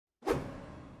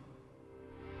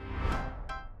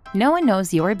No one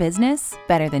knows your business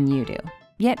better than you do.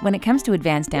 Yet when it comes to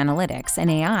advanced analytics and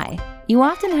AI, you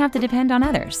often have to depend on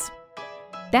others.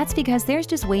 That's because there's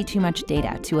just way too much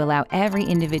data to allow every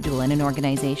individual in an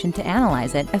organization to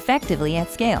analyze it effectively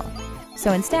at scale.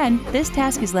 So instead, this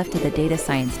task is left to the data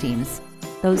science teams,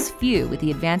 those few with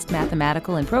the advanced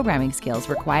mathematical and programming skills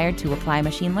required to apply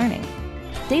machine learning.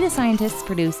 Data scientists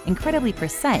produce incredibly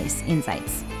precise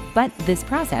insights, but this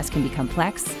process can be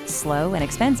complex, slow, and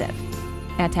expensive.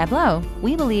 At Tableau,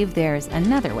 we believe there's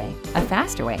another way, a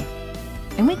faster way,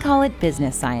 and we call it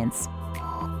business science.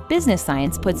 Business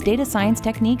science puts data science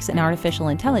techniques and artificial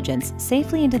intelligence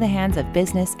safely into the hands of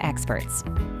business experts,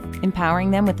 empowering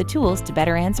them with the tools to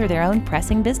better answer their own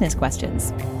pressing business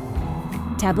questions.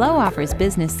 Tableau offers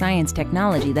business science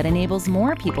technology that enables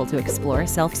more people to explore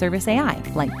self-service AI,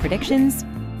 like predictions,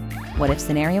 what-if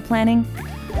scenario planning,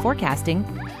 forecasting,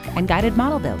 and guided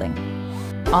model building,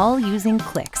 all using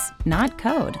clicks, not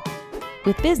code.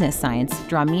 With business science,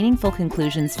 draw meaningful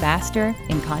conclusions faster,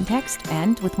 in context,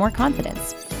 and with more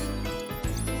confidence.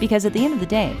 Because at the end of the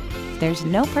day, there's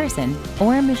no person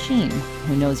or machine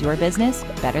who knows your business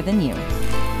better than you.